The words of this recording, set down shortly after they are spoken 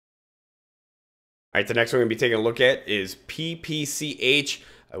All right, the next one we're going to be taking a look at is PPCH.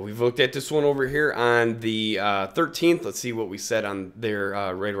 We've looked at this one over here on the 13th. Let's see what we said on there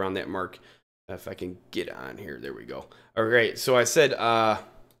right around that mark. If I can get on here. There we go. All right, so I said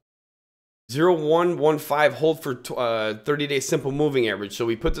 0115 hold for 30-day simple moving average. So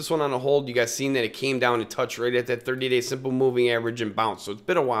we put this one on a hold. You guys seen that it came down and touched right at that 30-day simple moving average and bounced. So it's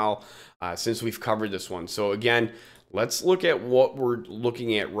been a while since we've covered this one. So again, let's look at what we're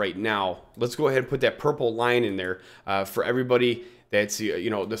looking at right now. Let's go ahead and put that purple line in there for everybody. That's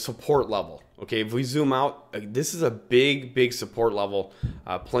the support level. Okay, if we zoom out, this is a big support level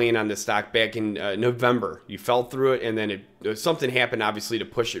playing on the stock back in November. You fell through it, and then something happened obviously to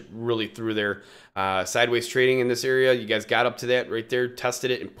push it really through there. Sideways trading in this area. You guys got up to that right there, tested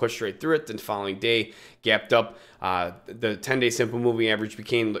it, and pushed right through it. Then the following day, gapped up. The 10-day simple moving average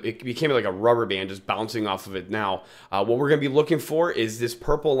became like a rubber band, just bouncing off of it. Now, what we're going to be looking for is this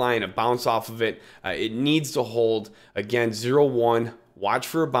purple line, a bounce off of it. It needs to hold again 0.1. Watch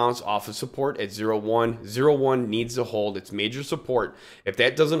for a bounce off of support at 0.1. 0.1 needs to hold. It's major support. If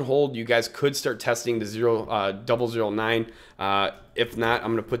that doesn't hold, you guys could start testing the 0.009. If not,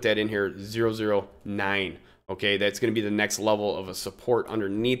 I'm going to put that in here, 0.09. Okay, that's going to be the next level of a support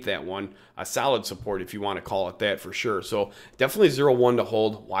underneath that one, a solid support if you want to call it that for sure. So definitely 0.1 to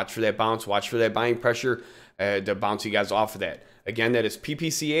hold. Watch for that bounce. Watch for that buying pressure to bounce you guys off of that. Again, that is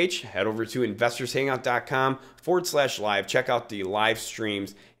PPCH. Head over to investorshangout.com/live. Check out the live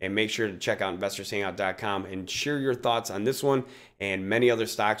streams and make sure to check out investorshangout.com and share your thoughts on this one and many other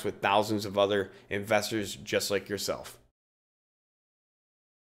stocks with thousands of other investors just like yourself.